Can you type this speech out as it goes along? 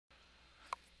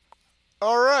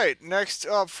Alright, next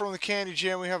up from the candy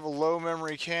jam we have a low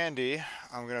memory candy.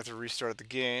 I'm gonna have to restart the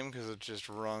game because it just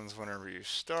runs whenever you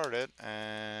start it,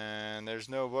 and there's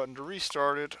no button to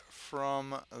restart it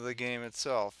from the game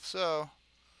itself. So,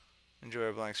 enjoy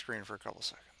a blank screen for a couple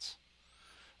seconds.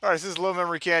 Alright, so this is low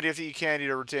memory candy. You have to eat candy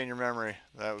to retain your memory.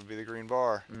 That would be the green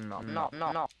bar.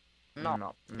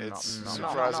 It's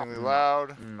surprisingly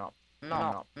loud, and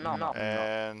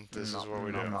this is what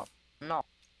we do.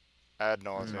 Ad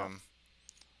nauseum.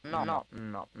 What's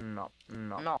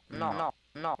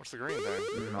the green thing?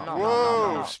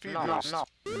 Whoa! Speed boost.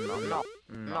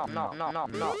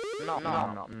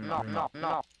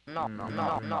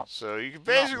 So you can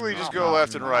basically just go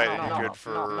left and right and you're good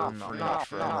for pretty much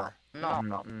forever.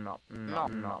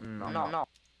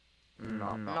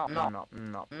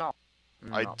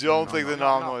 I don't think the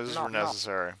nom noises were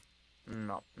necessary.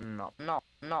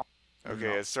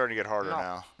 Okay, it's starting to get harder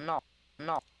now.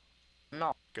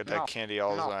 Get that candy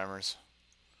Alzheimer's.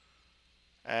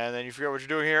 And then you forget what you're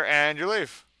doing here, and you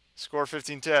leave. Score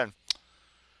 15-10.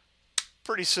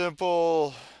 Pretty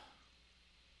simple.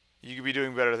 You could be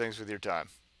doing better things with your time.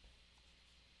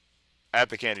 At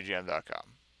thecandyjam.com.